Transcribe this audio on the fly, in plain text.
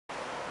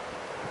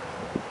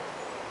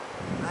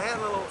had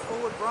a little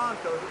Ford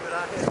Bronco that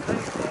I had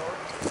paid for.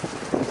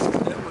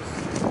 It was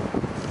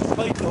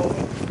paid for it.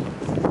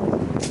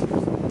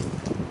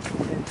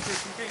 And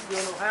since you can't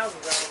build no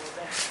houses out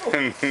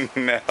of it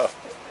now. No.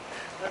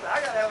 I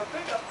gotta have a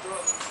pickup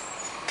truck.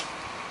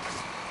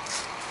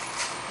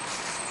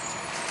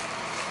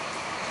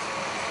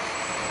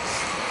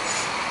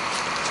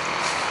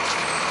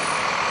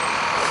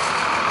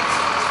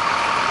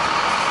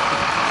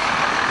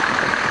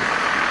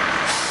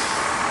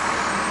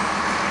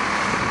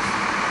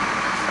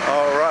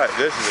 All right,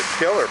 this is a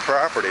killer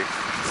property.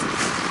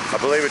 I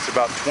believe it's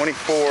about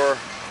 24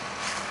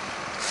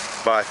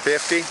 by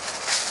 50.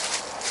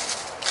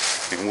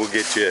 And we'll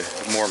get you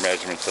more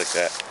measurements like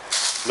that.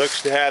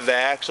 Looks to have the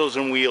axles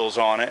and wheels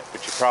on it,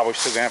 but you're probably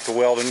still gonna have to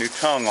weld a new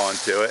tongue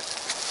onto it.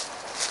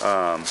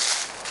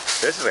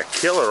 This is a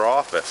killer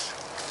office.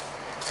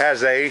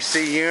 Has the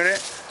AC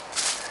unit.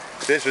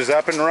 This was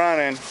up and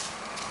running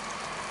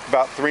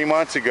about 3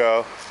 months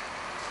ago.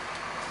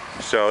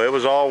 So it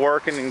was all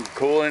working and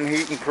cooling and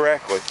heating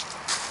correctly.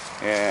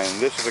 And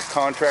this is a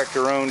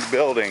contractor owned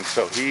building,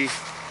 so he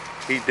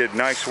did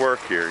nice work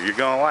here. You're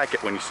gonna like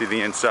it when you see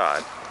the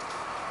inside.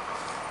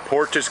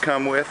 Porches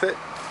come with it.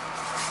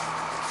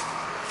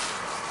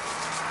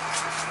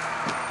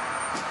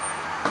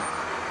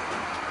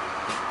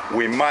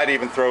 We might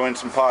even throw in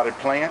some potted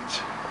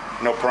plants.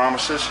 No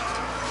promises.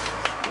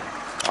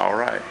 All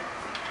right,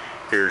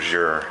 here's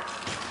your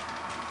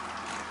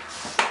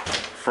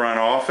front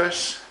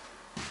office,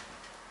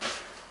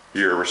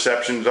 your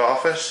reception's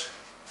office,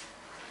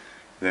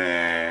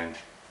 then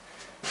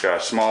got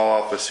a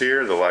small office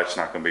here. The light's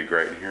not going to be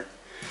great in here.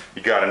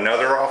 You got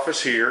another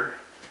office here,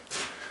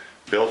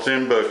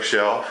 built-in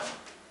bookshelf,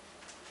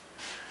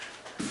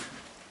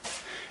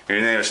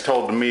 and then it's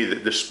told to me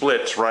that the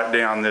split's right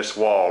down this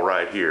wall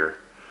right here,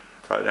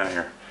 right down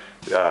here.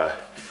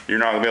 You're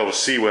not going to be able to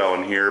see well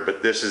in here,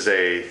 but this is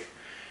a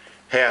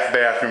half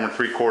bathroom and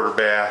 3/4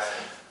 bath.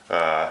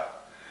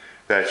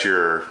 That's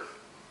your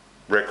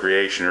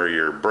recreation or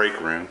your break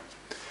room.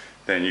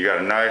 Then you got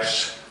a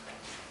nice,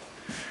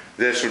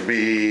 this would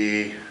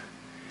be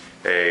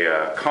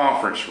a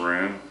conference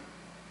room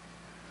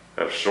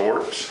of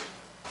sorts.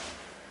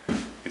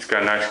 It's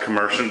got a nice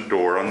commercial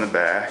door on the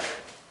back.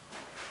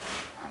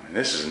 I mean,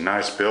 this is a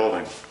nice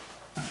building.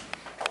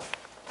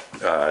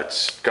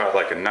 It's got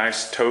like a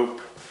nice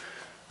taupe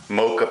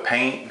mocha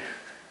paint.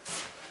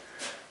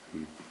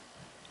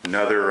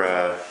 Another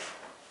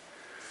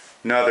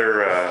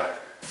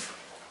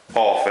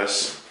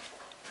office.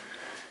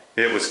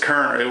 It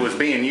was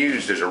being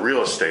used as a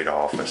real estate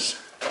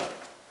office.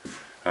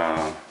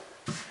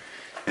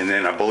 And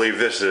then I believe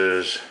this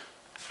is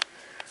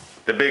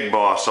the big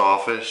boss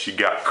office. You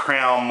got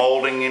crown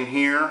molding in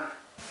here.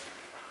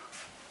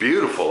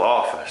 Beautiful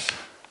office.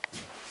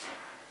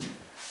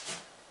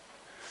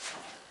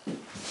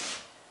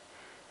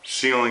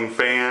 Ceiling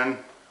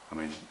fan. I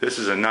mean, this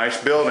is a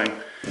nice building.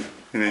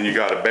 And then you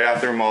got a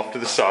bathroom off to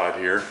the side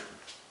here.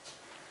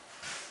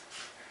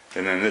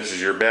 And then this is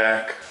your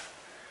back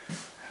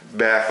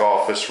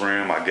office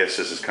room. I guess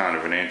this is kind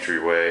of an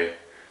entryway,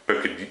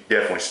 but could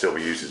definitely still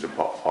be used as an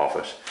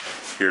office.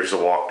 Here's the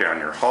walk down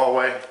your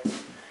hallway.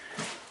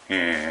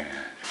 And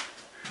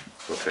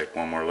we'll take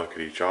one more look at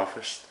each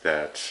office.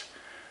 That's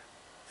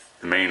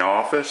the main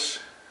office.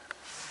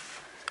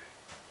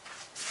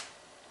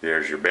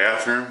 There's your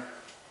bathroom.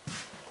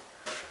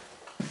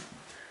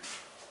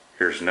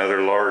 Here's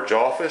another large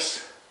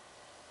office.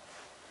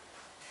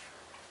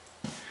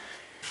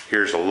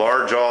 Here's a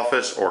large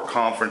office or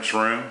conference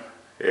room.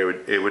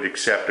 It would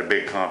accept a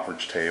big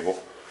conference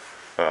table.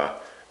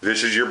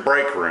 This is your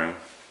break room.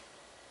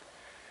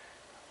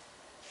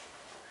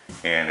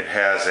 And it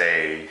has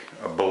I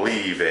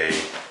believe a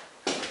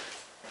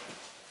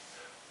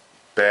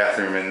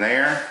bathroom in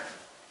there.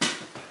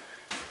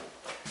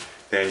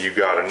 Then you've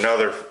got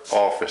another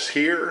office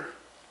here.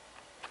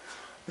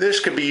 This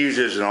could be used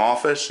as an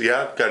office.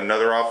 Yeah, got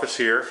another office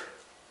here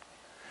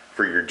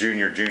for your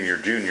junior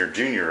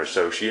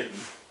associate.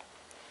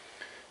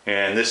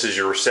 And this is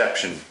your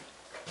receptionist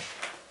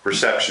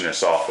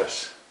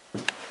office.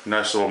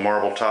 Nice little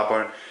marble top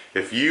on it.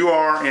 If you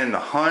are in the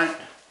hunt,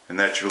 and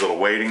that's your little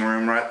waiting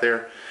room right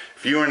there.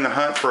 If you're in the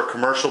hunt for a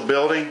commercial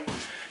building,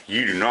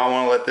 you do not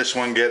want to let this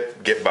one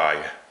get by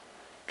you.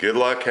 Good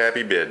luck,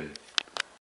 happy bidding.